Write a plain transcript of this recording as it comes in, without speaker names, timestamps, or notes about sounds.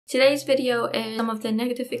Today's video is some of the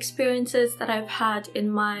negative experiences that I've had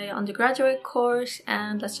in my undergraduate course,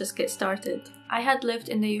 and let's just get started. I had lived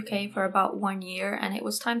in the UK for about 1 year and it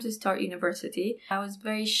was time to start university. I was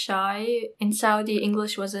very shy. In Saudi,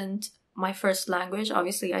 English wasn't my first language.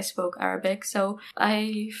 Obviously, I spoke Arabic, so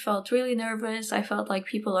I felt really nervous. I felt like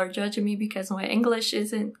people are judging me because my English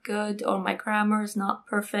isn't good or my grammar is not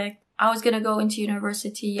perfect. I was gonna go into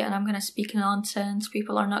university and I'm gonna speak nonsense.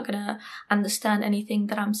 People are not gonna understand anything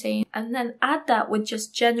that I'm saying. And then add that with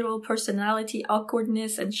just general personality,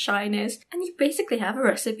 awkwardness, and shyness, and you basically have a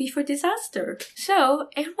recipe for disaster. So,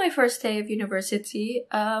 in my first day of university,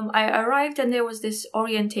 I arrived and there was this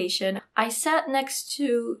orientation. I sat next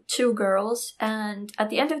to two girls, and at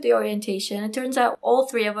the end of the orientation, it turns out all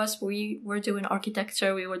three of us, we were doing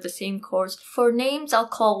architecture, we were the same course. For names, I'll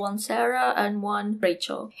call one Sarah and one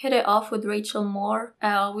Rachel. Hit it off with Rachel more.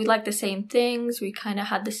 We liked the same things, we kind of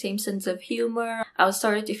had the same sense of humor. I was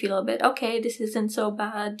starting to feel a bit, okay, this isn't so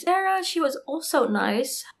bad. Sarah, she was also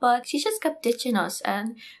nice, but she just kept ditching us.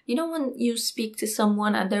 And you know when you speak to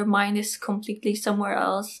someone and their mind is completely somewhere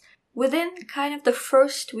else? Within kind of the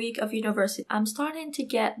first week of university, I'm starting to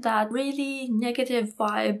get that really negative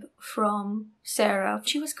vibe from Sarah.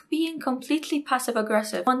 She was being completely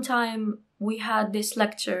passive-aggressive. One time we had this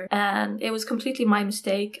lecture and it was completely my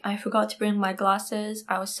mistake. I forgot to bring my glasses.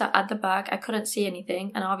 I was sat at the back. I couldn't see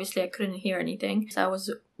anything and obviously I couldn't hear anything. So I was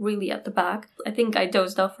really at the back. I think I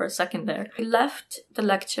dozed off for a second there. We left the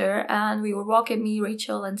lecture and we were walking, me,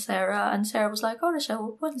 Rachel and Sarah was like, "Oh,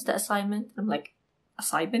 Rachel, what is the assignment?" I'm like,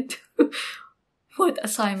 "Assignment? What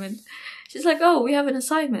assignment?" She's like, "Oh, we have an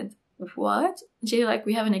assignment." "What?" She's like,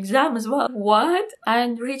 "We have an exam as well." "What?"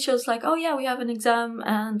 And Rachel's like, "Oh yeah, we have an exam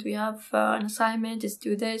and we have an assignment. It's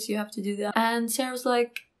do this, you have to do that." And Sarah's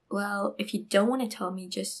like, "Well, if you don't want to tell me,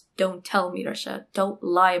 just don't tell me, Rasha. Don't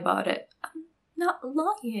lie about it." "I'm not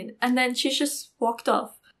lying." And then she just walked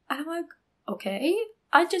off. And I'm like, okay,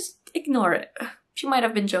 I just ignore it. She might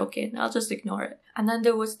have been joking. I'll just ignore it. And then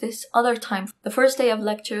there was this other time. The first day of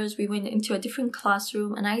lectures, we went into a different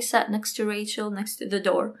classroom and I sat next to Rachel next to the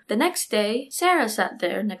door. The next day, Sarah sat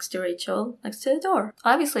there next to Rachel next to the door.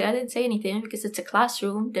 Obviously, I didn't say anything because it's a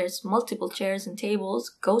classroom. There's multiple chairs and tables.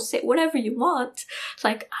 Go sit whatever you want.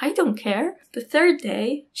 Like, I don't care. The third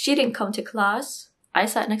day, she didn't come to class. I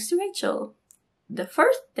sat next to Rachel. The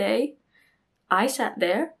first day, I sat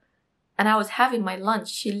there. And I was having my lunch.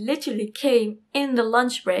 She literally came in the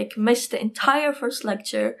lunch break, missed the entire first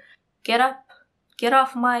lecture. "Get up, get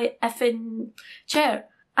off my effing chair.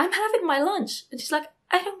 I'm having my lunch." And she's like,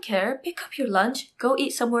 "I don't care. Pick up your lunch. Go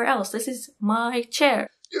eat somewhere else. This is my chair."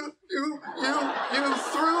 You threw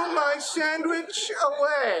my sandwich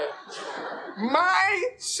away.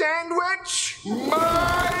 My sandwich?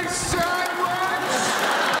 My sandwich?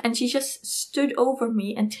 And she just stood over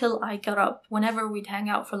me until I got up. Whenever we'd hang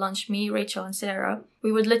out for lunch, me, Rachel, and Sarah,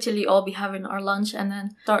 we would literally all be having our lunch and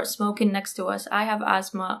then start smoking next to us. I have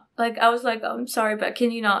asthma. Like, I was like, "I'm sorry, but can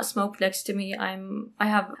you not smoke next to me? I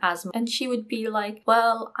have asthma." And she would be like,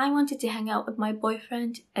 "Well, I wanted to hang out with my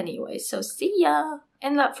boyfriend anyway, so see ya."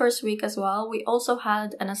 In that first week as well, we also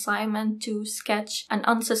had an assignment to sketch an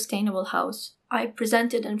unsustainable house. I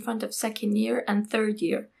presented in front of second year and third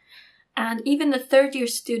year. And even the third year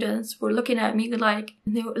students were looking at me like,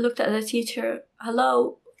 they looked at the teacher,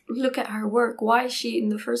 "Hello, look at her work. Why is she in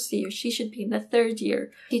the first year? She should be in the third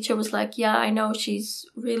year." Teacher was like, "Yeah, I know she's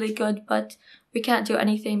really good, but we can't do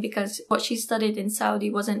anything because what she studied in Saudi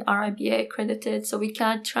wasn't RIBA accredited, so we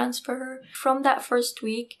can't transfer her." From that first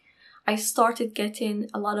week, I started getting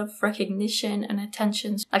a lot of recognition and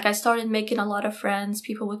attention. Like, I started making a lot of friends.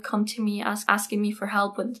 People would come to me asking me for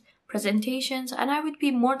help with presentations, and I would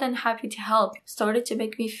be more than happy to help. Started to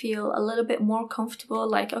make me feel a little bit more comfortable,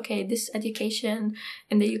 like, okay, this education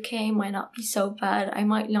in the UK might not be so bad. I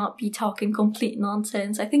might not be talking complete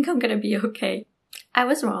nonsense. I think I'm gonna be okay. I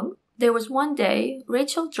was wrong. There was one day,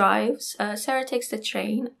 Rachel drives, Sarah takes the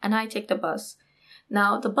train, and I take the bus.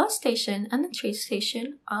 Now, the bus station and the train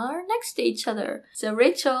station are next to each other. So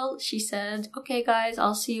Rachel, she said, "Okay guys,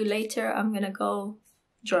 I'll see you later. I'm gonna go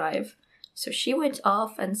drive." So she went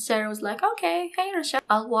off and Sarah was like, "Okay, hey Rasha,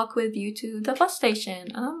 I'll walk with you to the bus station."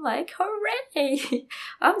 And I'm like, hooray!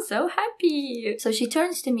 I'm so happy. So she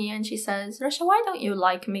turns to me and she says, "Rasha, why don't you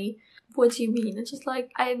like me?" "What do you mean?" It's just like,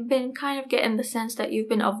 "I've been kind of getting the sense that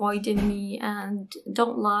you've been avoiding me, and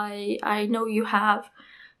don't lie, I know you have."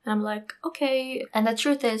 And I'm like, okay. And the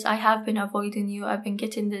truth is, I have been avoiding you. I've been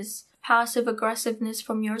getting this passive aggressiveness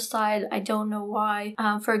from your side. I don't know why.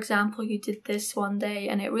 For example, you did this one day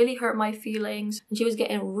and it really hurt my feelings. And she was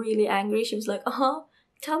getting really angry. She was like,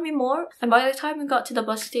 "Tell me more." And by the time we got to the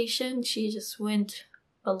bus station, she just went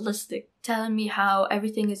ballistic, telling me how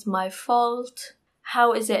everything is my fault.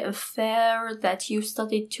 How is it fair that you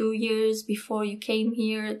studied 2 years before you came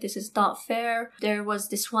here? This is not fair. There was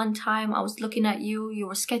this one time I was looking at you, you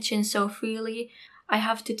were sketching so freely. I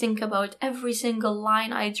have to think about every single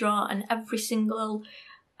line I draw and every single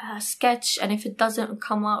sketch, and if it doesn't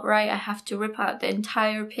come out right, I have to rip out the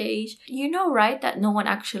entire page. You know, right, that no one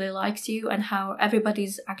actually likes you and how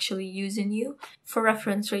everybody's actually using you. For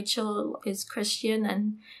reference, Rachel is Christian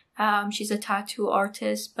and she's a tattoo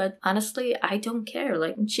artist, but honestly, I don't care.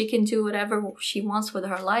 Like, she can do whatever she wants with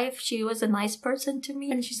her life. She was a nice person to me.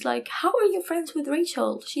 And she's like, how are you friends with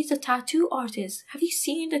Rachel? She's a tattoo artist. Have you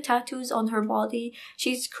seen the tattoos on her body?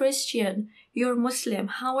 She's Christian. You're Muslim.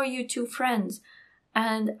 How are you two friends?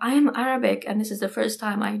 And I am Arabic, and this is the first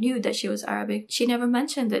time I knew that she was Arabic. She never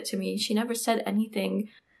mentioned it to me. She never said anything.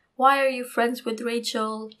 Why are you friends with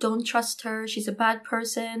Rachel? Don't trust her. She's a bad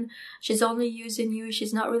person. She's only using you.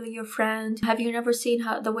 She's not really your friend. Have you never seen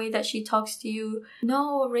the way that she talks to you?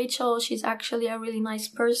 No, Rachel, she's actually a really nice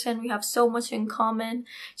person. We have so much in common.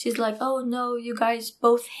 She's like, oh no, you guys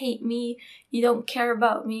both hate me. You don't care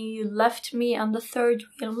about me. You left me on the third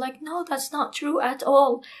week. And I'm like, no, that's not true at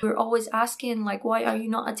all. We're always asking, like, why are you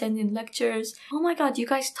not attending lectures? Oh my God, you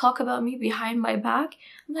guys talk about me behind my back?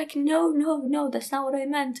 I'm like, no, that's not what I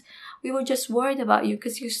meant. We were just worried about you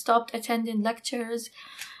because you stopped attending lectures.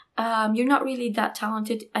 You're not really that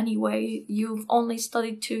talented anyway. You've only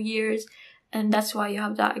studied 2 years and that's why you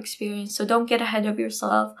have that experience. So don't get ahead of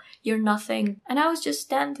yourself. You're nothing. And I was just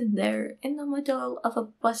standing there in the middle of a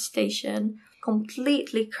bus station,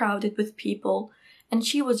 completely crowded with people. And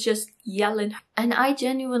she was just yelling. And I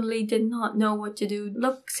genuinely did not know what to do.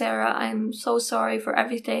 Look, Sarah, I'm so sorry for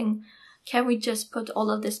everything. Can we just put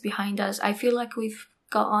all of this behind us? I feel like we've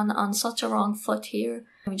gotten on such a wrong foot here.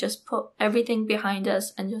 We just put everything behind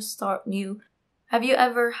us and just start new. Have you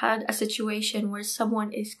ever had a situation where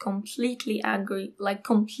someone is completely angry,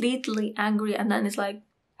 and then it's like,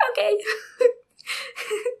 okay,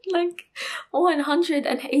 like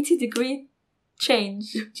 180-degree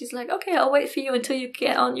change. She's like, okay, I'll wait for you until you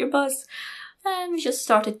get on your bus. And we just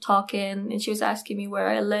started talking and she was asking me where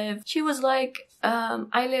I live. She was like,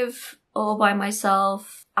 I live all by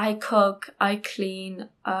myself. I cook, I clean,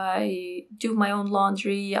 I do my own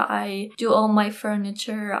laundry, I do all my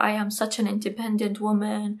furniture. I am such an independent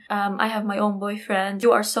woman. I have my own boyfriend.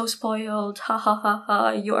 You are so spoiled. Ha ha ha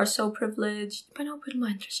ha. You are so privileged. Keep an open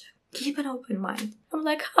mind, Trisha. Keep an open mind. I'm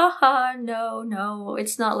like, haha, no,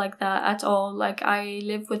 it's not like that at all. Like, I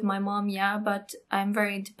live with my mom, yeah, but I'm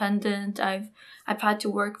very independent. I've had to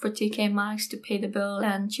work for TK Maxx to pay the bill.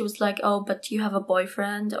 And she was like, oh, but you have a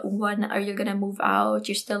boyfriend. When are you gonna move out?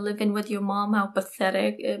 You're still living with your mom? How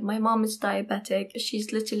pathetic. My mom is diabetic.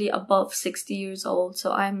 She's literally above 60 years old.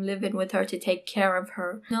 So I'm living with her to take care of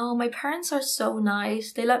her. No, my parents are so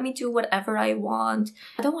nice. They let me do whatever I want.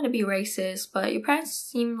 I don't want to be racist, but your parents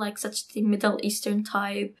seem like such the Middle Eastern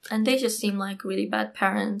type. And they just seem like really bad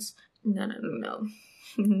parents. No.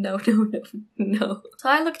 No. So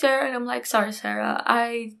I looked at her and I'm like, sorry, Sarah,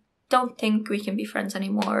 I don't think we can be friends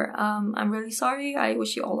anymore. I'm really sorry. I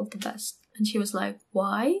wish you all of the best. And she was like,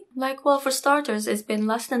 why? I'm like, well, for starters, it's been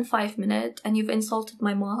less than 5 minutes and you've insulted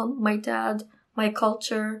my mom, my dad, my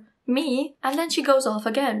culture, me. And then she goes off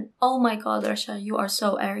again. Oh my God, Rasha, you are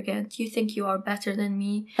so arrogant. You think you are better than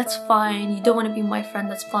me. That's fine. You don't want to be my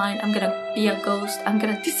friend. That's fine. I'm gonna be a ghost. I'm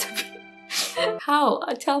gonna disappear. How?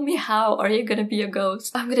 Tell me, how are you gonna be a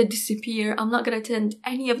ghost? I'm gonna disappear. I'm not gonna attend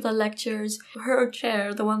any of the lectures. Her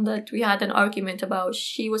chair, the one that we had an argument about,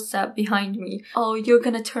 she was sat behind me. Oh, you're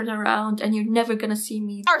gonna turn around and you're never gonna see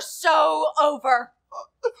me. Are so over.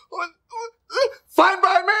 Fine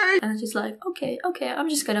by me! And she's like, okay, I'm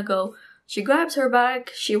just gonna go. She grabs her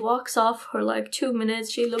bag, she walks off for like 2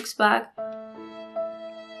 minutes, she looks back.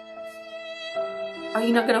 Are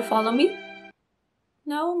you not gonna follow me?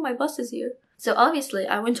 No, my bus is here. So obviously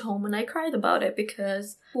I went home and I cried about it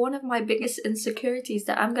because one of my biggest insecurities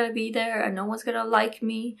that I'm gonna be there and no one's gonna like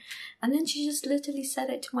me. And then she just literally said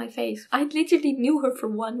it to my face. I literally knew her for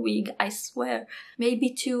 1 week, I swear. Maybe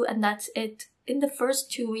 2 and that's it. In the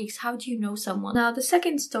first 2 weeks, how do you know someone? Now, the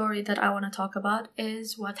second story that I want to talk about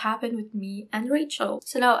is what happened with me and Rachel.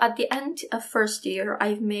 So now at the end of first year,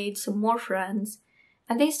 I've made some more friends.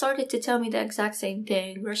 And they started to tell me the exact same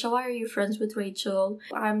thing. Rasha, why are you friends with Rachel?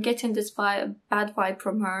 I'm getting this bad vibe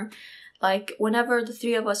from her. Like, whenever the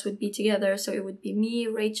 3 of us would be together, so it would be me,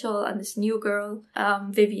 Rachel, and this new girl,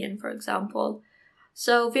 Vivian, for example.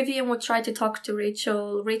 So Vivian would try to talk to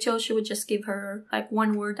Rachel. Rachel, she would just give her like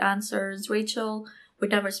 1-word answers. Rachel would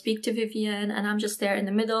never speak to Vivian, and I'm just there in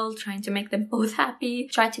the middle trying to make them both happy,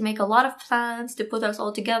 tried to make a lot of plans to put us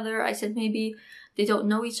all together. I said maybe they don't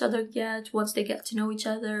know each other yet. Once they get to know each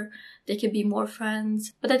other, they could be more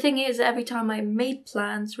friends. But the thing is, every time I made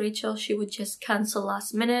plans, Rachel, she would just cancel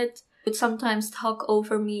last minute, would sometimes talk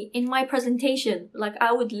over me in my presentation. Like,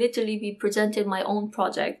 I would literally be presenting my own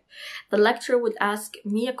project. The lecturer would ask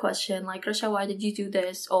me a question like, Rasha, why did you do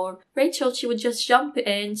this? Or Rachel, she would just jump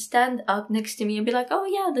in, stand up next to me and be like, oh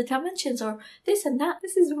yeah, the dimensions are this and that.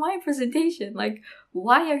 This is my presentation. Like,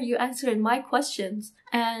 why are you answering my questions?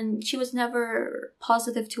 And she was never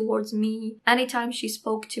positive towards me. Anytime she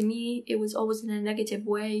spoke to me, it was always in a negative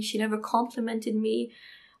way. She never complimented me,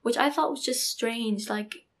 which I thought was just strange.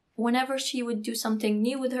 Like, whenever she would do something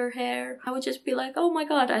new with her hair, I would just be like, oh my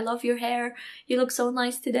god, I love your hair. You look so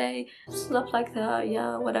nice today. Stuff like that,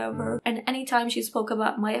 yeah, whatever. And anytime she spoke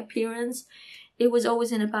about my appearance, it was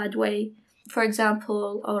always in a bad way. For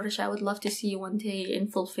example, oh, Rasha, I would love to see you one day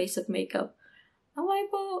in full face of makeup. I'm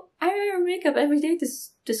like, well, I wear makeup every day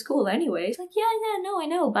to school anyway. It's like, yeah, no, I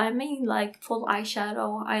know. But I mean, like, full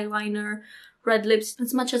eyeshadow, eyeliner, red lips.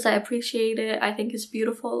 As much as I appreciate it, I think it's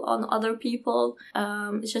beautiful on other people.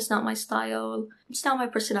 It's just not my style. It's not my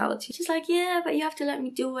personality. She's like, yeah, but you have to let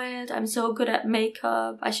me do it. I'm so good at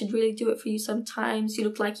makeup. I should really do it for you sometimes. You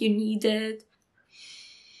look like you need it.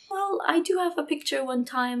 Well, I do have a picture one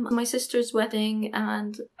time, my sister's wedding,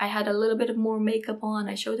 and I had a little bit of more makeup on.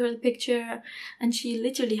 I showed her the picture, and she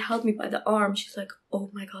literally held me by the arm. She's like,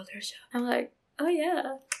 oh my god, Rasha. I'm like, oh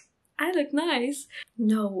yeah, I look nice.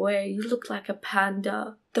 No way, you look like a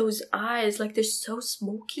panda. Those eyes, like, they're so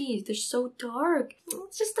smoky, they're so dark.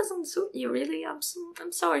 It just doesn't suit you, really. I'm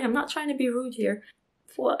sorry, I'm not trying to be rude here.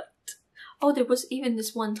 What? Oh, there was even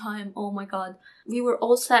this one time, oh my god. We were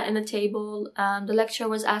all sat in a table, the lecturer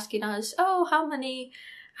was asking us, oh, how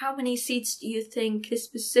many seats do you think this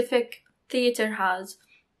specific theater has?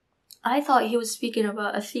 I thought he was speaking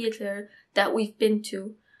about a theater that we've been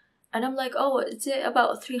to. And I'm like, oh, is it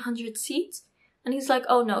about 300 seats? And he's like,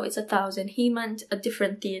 oh no, it's 1,000. He meant a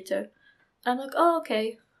different theater. And I'm like, oh,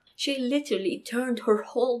 okay. She literally turned her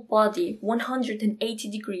whole body 180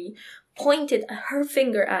 degrees, pointed her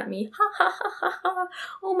finger at me. Ha ha ha ha ha.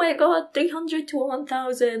 Oh my god, 300 to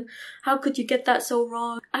 1,000. How could you get that so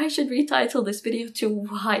wrong? I should retitle this video to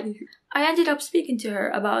why. I ended up speaking to her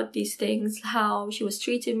about these things, how she was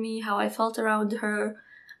treating me, how I felt around her.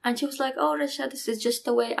 And she was like, oh, Rasha, this is just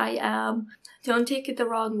the way I am. Don't take it the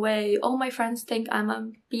wrong way. All my friends think I'm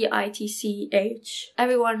a bitch.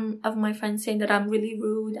 Every one of my friends saying that I'm really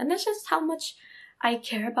rude. And that's just how much I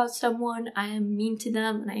care about someone. I am mean to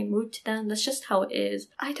them and I am rude to them. That's just how it is.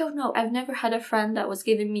 I don't know. I've never had a friend that was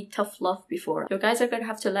giving me tough love before. You guys are gonna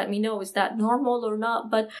have to let me know, is that normal or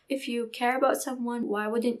not? But if you care about someone, why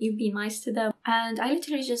wouldn't you be nice to them? And I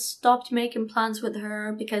literally just stopped making plans with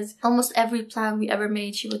her because almost every plan we ever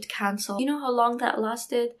made, she would cancel. You know how long that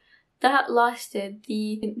lasted? That lasted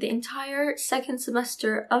the entire second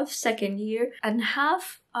semester of second year and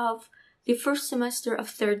half of the first semester of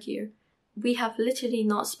third year. We have literally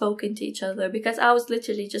not spoken to each other because I was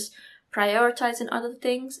literally just prioritizing other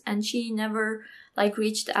things, and she never like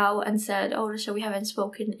reached out and said, oh, Rasha, we haven't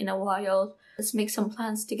spoken in a while. Let's make some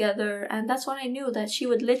plans together. And that's when I knew that she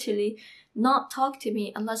would literally not talk to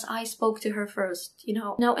me unless I spoke to her first, you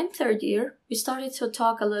know. Now in third year, we started to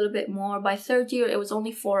talk a little bit more. By third year, it was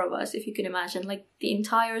only 4 of us, if you can imagine. Like, the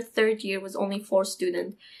entire third year was only 4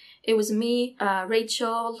 students. It was me,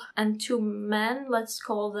 Rachel, and 2 men, let's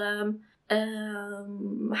call them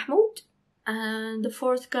Mahmoud. And the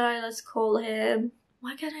 4th guy, let's call him...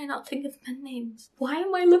 Why can't I not think of men names? Why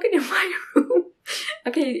am I looking in my room?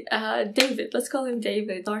 Okay, David. Let's call him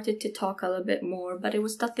David. Started to talk a little bit more, but it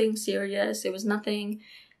was nothing serious. It was nothing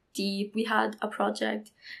deep. We had a project.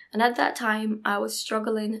 And at that time, I was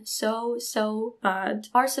struggling so bad.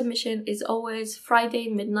 Our submission is always Friday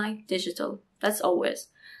midnight digital. That's always.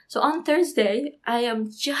 So on Thursday, I am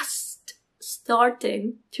just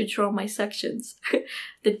starting to draw my sections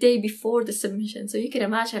the day before the submission. So you can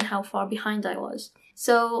imagine how far behind I was.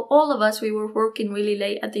 So all of us, we were working really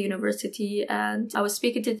late at the university, and I was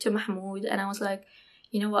speaking to Mahmoud, and I was like,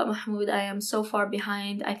 you know what, Mahmoud, I am so far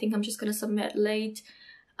behind. I think I'm just going to submit late.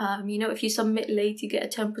 You know, if you submit late, you get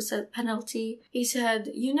a 10% penalty. He said,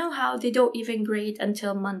 you know how they don't even grade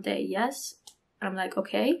until Monday, yes? And I'm like,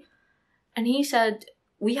 okay. And he said,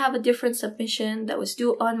 we have a different submission that was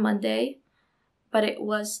due on Monday, but it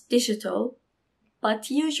was digital, but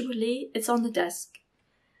usually it's on the desk.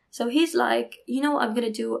 So he's like, you know what I'm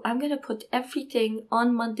going to do? I'm going to put everything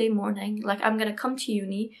on Monday morning. Like, I'm going to come to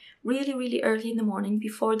uni really early in the morning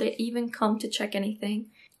before they even come to check anything.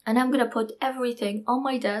 and I'm gonna put everything on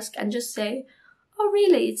my desk and just say, oh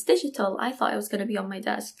really, it's digital. I thought it was gonna be on my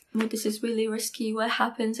desk. This is really risky. What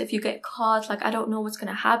happens if you get caught? Like, I don't know what's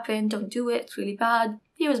gonna happen. Don't do it. It's really bad.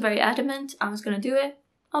 He was very adamant I was gonna do it.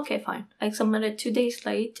 Okay, fine. I submitted 2 days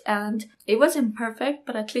late and it wasn't perfect,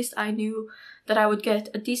 but at least I knew that I would get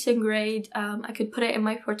a decent grade. I could put it in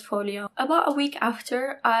my portfolio. About a week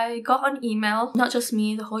after, I got an email. Not just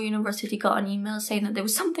me, the whole university got an email saying that there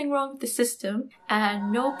was something wrong with the system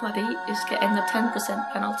and nobody is getting the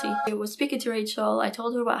 10% penalty. I was speaking to Rachel. I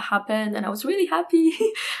told her what happened and I was really happy.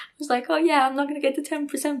 I was like, oh yeah, I'm not gonna get the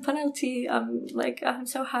 10% penalty. I'm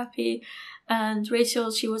so happy. And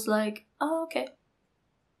Rachel, she was like, oh okay.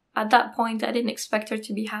 At that point, I didn't expect her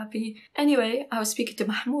to be happy. Anyway, I was speaking to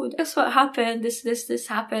Mahmoud. Guess what happened? This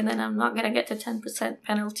happened and I'm not gonna get the 10%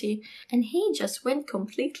 penalty. And he just went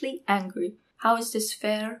completely angry. How is this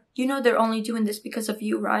fair? You know they're only doing this because of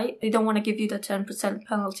you, right? They don't want to give you the 10%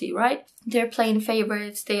 penalty, right? They're playing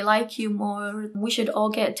favorites. They like you more. We should all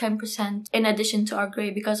get 10% in addition to our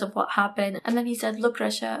grade because of what happened. And then he said, look,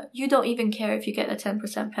 Rasha, you don't even care if you get a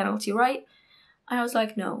 10% penalty, right? And I was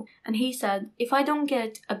like, no. And he said, if I don't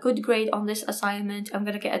get a good grade on this assignment, I'm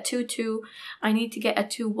going to get a 2-2. I need to get a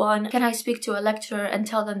 2-1. Can I speak to a lecturer and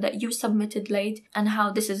tell them that you submitted late and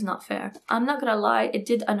how this is not fair? I'm not going to lie, it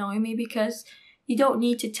did annoy me because you don't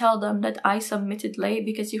need to tell them that I submitted late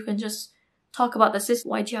because you can just talk about the system.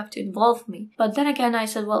 Why do you have to involve me? But then again, I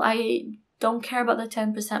said, well, I don't care about the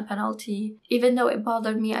 10% penalty. Even though it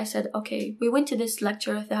bothered me, I said, okay, we went to this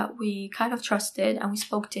lecturer that we kind of trusted and we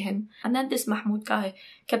spoke to him. And then this Mahmoud guy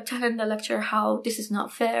kept telling the lecturer how this is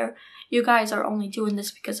not fair. You guys are only doing this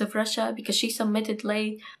because of Rasha, because she submitted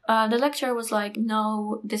late. The lecturer was like,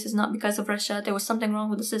 no, this is not because of Rasha. There was something wrong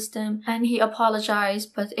with the system. And he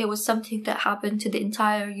apologized, but it was something that happened to the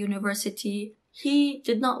entire university. He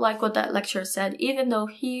did not like what that lecturer said, even though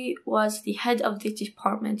he was the head of the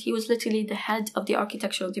department. He was literally the head of the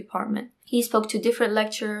architectural department. He spoke to different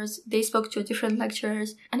lecturers, they spoke to different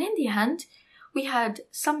lecturers, and in the end, we had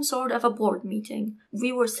some sort of a board meeting.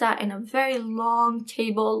 We were sat in a very long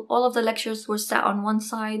table. All of the lecturers were sat on one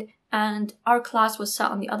side, and our class was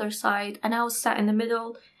sat on the other side, and I was sat in the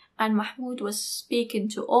middle, and Mahmoud was speaking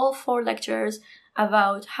to all 4 lecturers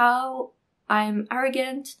about how I'm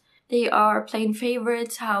arrogant, they are playing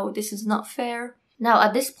favorites, how this is not fair. Now,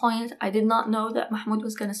 at this point, I did not know that Mahmoud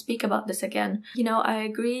was going to speak about this again. You know, I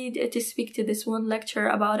agreed to speak to this one lecturer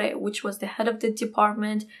about it, which was the head of the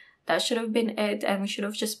department. That should have been it, and we should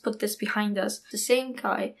have just put this behind us. The same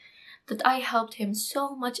guy that I helped him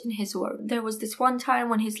so much in his work. There was this one time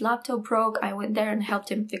when his laptop broke, I went there and helped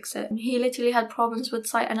him fix it. He literally had problems with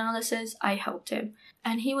site analysis, I helped him.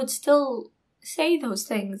 And he would still say those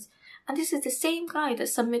things. And this is the same guy that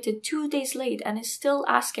submitted 2 days late and is still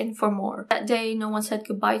asking for more. That day, no one said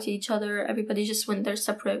goodbye to each other. Everybody just went their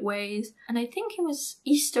separate ways. And I think it was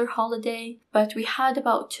Easter holiday, but we had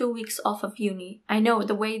about 2 weeks off of uni. I know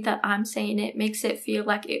the way that I'm saying it makes it feel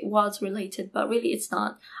like it was related, but really it's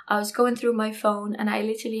not. I was going through my phone and I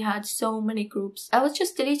literally had so many groups. I was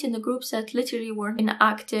just deleting the groups that literally weren't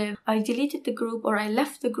inactive. I deleted the group, or I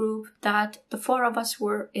left the group that the 4 of us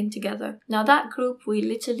were in together. Now that group we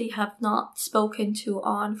literally have not spoken to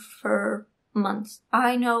on for months.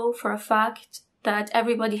 I know for a fact that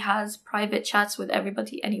everybody has private chats with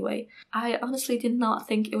everybody anyway. I honestly did not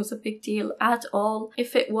think it was a big deal at all.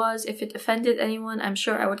 If it offended anyone, I'm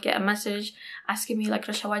sure I would get a message asking me like,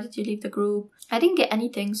 Rasha, why did you leave the group? I didn't get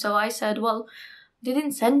anything, so I said, well, they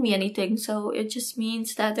didn't send me anything, so it just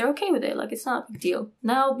means that they're okay with it. Like, it's not a big deal.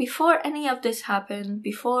 Now, before any of this happened,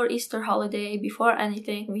 before Easter holiday, before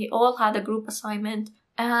anything, we all had a group assignment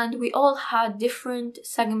and we all had different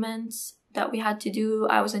segments that we had to do.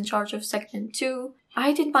 I was in charge of segment 2.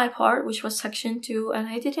 I did my part, which was section 2, and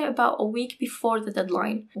I did it about a week before the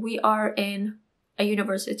deadline. We are in a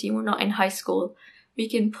university, we're not in high school. We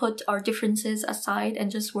can put our differences aside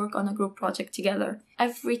and just work on a group project together.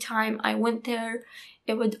 Every time I went there,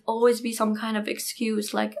 it would always be some kind of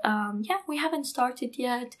excuse like, yeah, we haven't started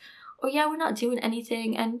yet. Or yeah, we're not doing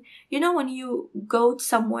anything. And you know when you go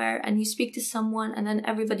somewhere and you speak to someone and then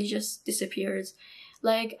everybody just disappears?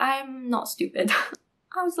 Like, I'm not stupid.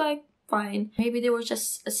 I was like, fine. Maybe they were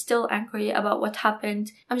just still angry about what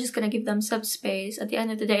happened. I'm just gonna give them some space. At the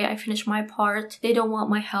end of the day, I finished my part. They don't want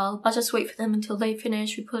my help. I'll just wait for them until they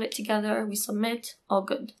finish. We put it together, we submit, all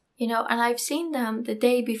good. You know, and I've seen them the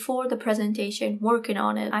day before the presentation working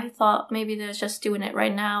on it. I thought maybe they're just doing it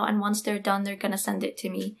right now, and once they're done, they're gonna send it to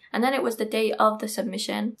me. And then it was the day of the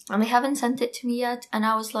submission, and they haven't sent it to me yet. And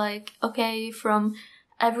I was like, okay, from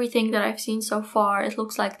everything that I've seen so far, it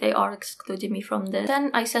looks like they are excluding me from this.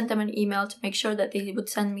 Then I sent them an email to make sure that they would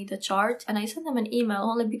send me the chart. And I sent them an email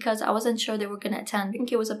only because I wasn't sure they were going to attend. I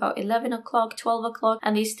think it was about 11 o'clock, 12 o'clock,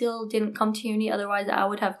 and they still didn't come to uni. Otherwise, I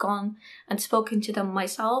would have gone and spoken to them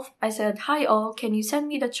myself. I said, "Hi all, can you send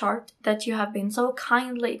me the chart that you have been so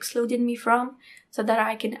kindly excluding me from so that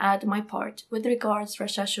I can add my part? With regards,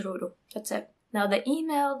 Rasha Shururu." That's it. Now the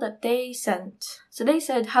email that they sent. So they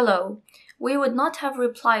said, "Hello. We would not have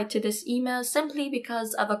replied to this email simply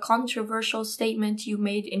because of a controversial statement you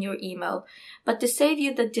made in your email. But to save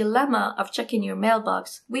you the dilemma of checking your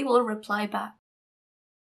mailbox, we will reply back.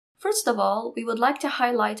 First of all, we would like to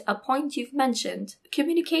highlight a point you've mentioned.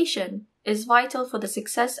 Communication is vital for the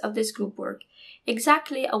success of this group work.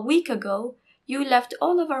 Exactly a week ago, you left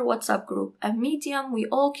all of our WhatsApp group, a medium we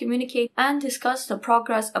all communicate and discuss the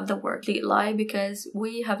progress of the work." Complete lie, because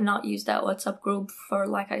we have not used that WhatsApp group for,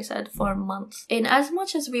 like I said, for months. "In as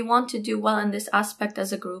much as we want to do well in this aspect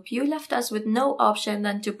as a group, you left us with no option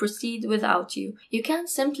than to proceed without you. You can't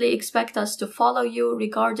simply expect us to follow you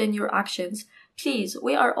regarding your actions. Please,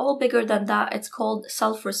 we are all bigger than that. It's called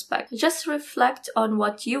self-respect. Just reflect on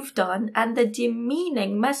what you've done and the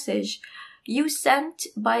demeaning message you sent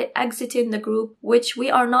by exiting the group, which we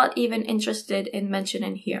are not even interested in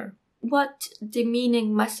mentioning here." What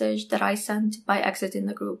demeaning message that I sent by exiting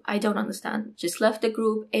the group? I don't understand. Just left the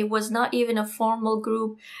group. It was not even a formal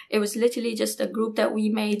group. It was literally just a group that we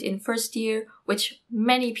made in first year, which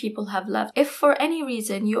many people have left. If for any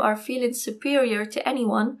reason you are feeling superior to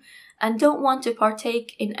anyone and don't want to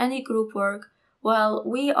partake in any group work, well,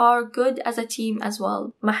 we are good as a team as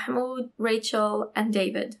well. Mahmoud, Rachel, and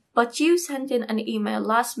David. But you sent in an email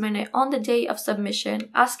last minute on the day of submission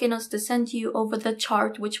asking us to send you over the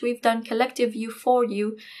chart, which we've done collective view for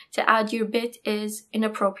you to add your bit, is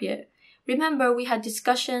inappropriate. Remember, we had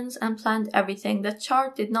discussions and planned everything. The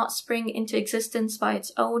chart did not spring into existence by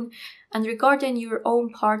its own. And regarding your own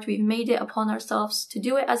part, we've made it upon ourselves to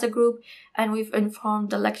do it as a group, and we've informed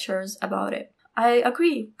the lecturers about it. I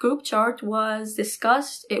agree. Group chart was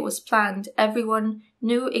discussed. It was planned. Everyone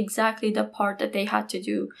knew exactly the part that they had to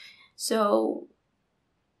do. So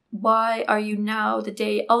why are you now, the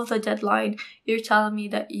day of the deadline, you're telling me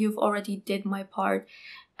that you've already did my part?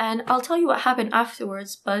 And I'll tell you what happened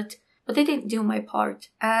afterwards, but they didn't do my part,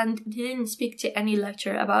 and they didn't speak to any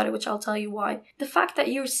lecturer about it, which I'll tell you why. The fact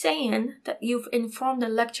that you're saying that you've informed the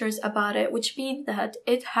lecturers about it, which means that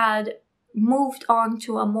it had moved on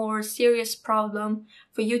to a more serious problem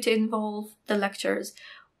for you to involve the lecturers.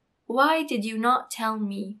 Why did you not tell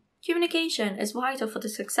me? Communication is vital for the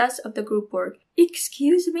success of the group work.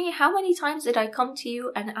 Excuse me, how many times did I come to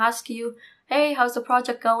you and ask you, "Hey, how's the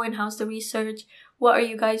project going? How's the research? What are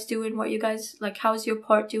you guys doing? How's your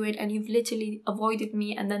part doing?" And you've literally avoided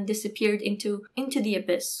me and then disappeared into the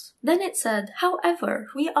abyss. Then it said, "However,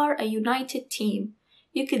 we are a united team.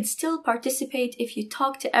 You could still participate if you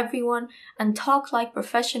talk to everyone and talk like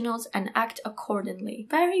professionals and act accordingly."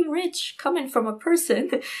 Very rich coming from a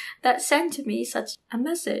person that sent me such a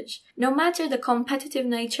message. "No matter the competitive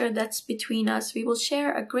nature that's between us, we will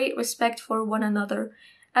share a great respect for one another.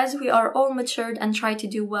 As we are all matured and try to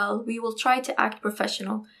do well, we will try to act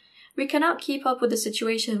professional. We cannot keep up with a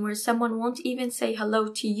situation where someone won't even say hello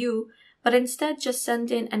to you, but instead just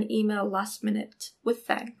send in an email last minute with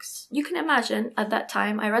thanks." You can imagine, at that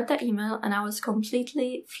time, I read that email and I was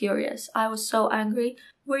completely furious. I was so angry.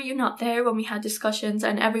 Were you not there when we had discussions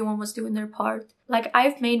and everyone was doing their part?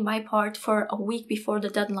 I've made my part for a week before the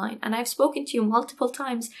deadline, and I've spoken to you multiple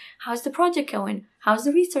times. How's the project going? How's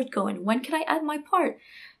the research going? When can I add my part?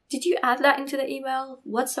 Did you add that into the email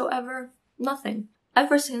whatsoever? Nothing.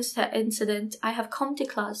 Ever since that incident, I have come to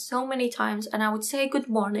class so many times and I would say good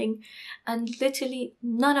morning, and literally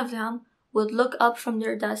none of them would look up from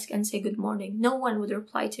their desk and say good morning. No one would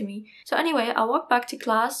reply to me. So anyway, I walked back to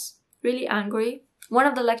class, really angry. One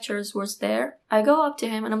of the lecturers was there. I go up to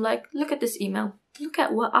him and I'm like, "Look at this email. Look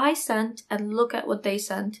at what I sent and look at what they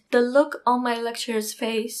sent." The look on my lecturer's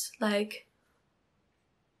face,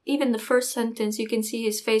 even the first sentence, you can see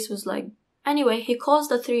his face was like. Anyway, he calls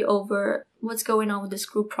the three over, "What's going on with this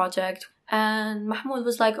group project?" And Mahmoud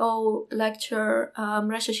was like, "Oh, lecturer,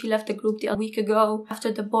 Rasha, she left the group a week ago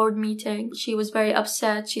after the board meeting. She was very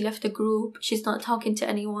upset. She left the group. She's not talking to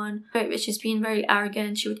anyone. She's being very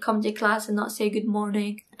arrogant. She would come to class and not say good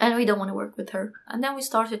morning. And we don't want to work with her." And then we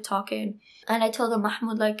started talking. And I told him,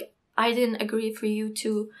 "Mahmoud, I didn't agree for you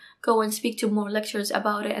to go and speak to more lecturers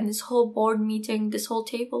about it. And this whole board meeting, this whole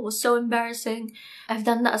table was so embarrassing. I've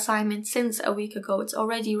done the assignment since a week ago. It's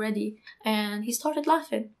already ready." And he started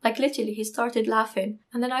laughing. Literally, he started laughing.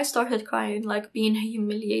 And then I started crying, being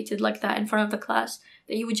humiliated like that in front of the class.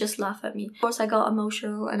 that you would just laugh at me. Of course, I got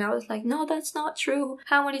emotional and I was like, no, that's not true.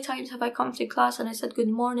 How many times have I come to class and I said good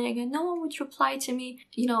morning and no one would reply to me?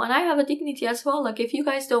 You know, and I have a dignity as well. Like, if you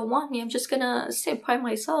guys don't want me, I'm just gonna sit by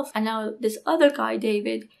myself. And now this other guy,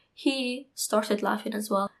 David, he started laughing as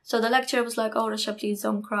well. So the lecturer was like, oh, Rasha, please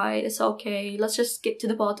don't cry. It's okay. Let's just get to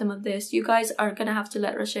the bottom of this. You guys are gonna have to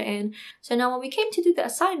let Rasha in. So now when we came to do the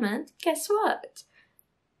assignment, guess what?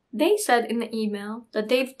 They said in the email that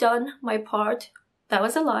they've done my part. That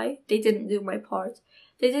was a lie. They didn't do my part.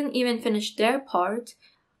 They didn't even finish their part.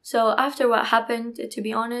 So after what happened, to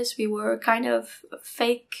be honest, we were kind of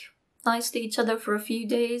fake nice to each other for a few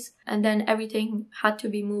days, and then everything had to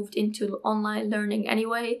be moved into online learning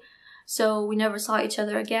anyway, so we never saw each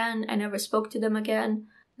other again. I never spoke to them again.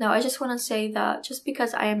 Now I just want to say that just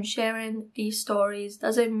because I am sharing these stories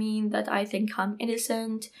doesn't mean that I think I'm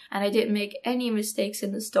innocent and I didn't make any mistakes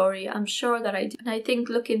in the story. I'm sure that I did. And I think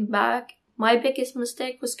looking back, my biggest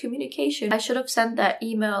mistake was communication. I should have sent that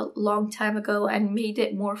email long time ago and made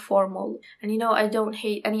it more formal. And you know, I don't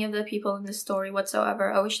hate any of the people in this story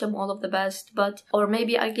whatsoever. I wish them all of the best, or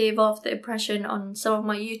maybe I gave off the impression on some of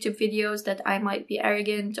my YouTube videos that I might be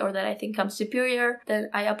arrogant or that I think I'm superior. Then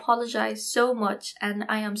I apologize so much and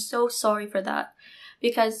I am so sorry for that,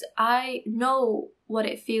 because I know what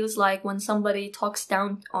it feels like when somebody talks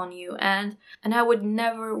down on you, and I would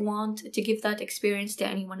never want to give that experience to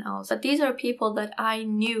anyone else. But these are people that I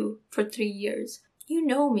knew for 3 years. You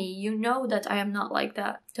know me, you know that I am not like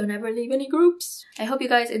that. Don't ever leave any groups. I hope you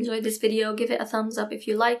guys enjoyed this video. Give it a thumbs up if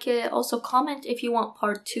you like it. Also comment if you want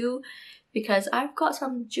part 2, because I've got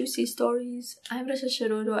some juicy stories. I'm Rasha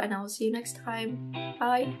Shiroro and I will see you next time.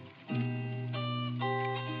 Bye.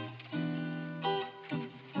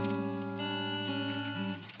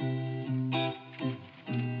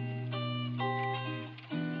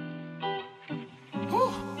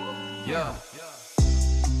 Yeah.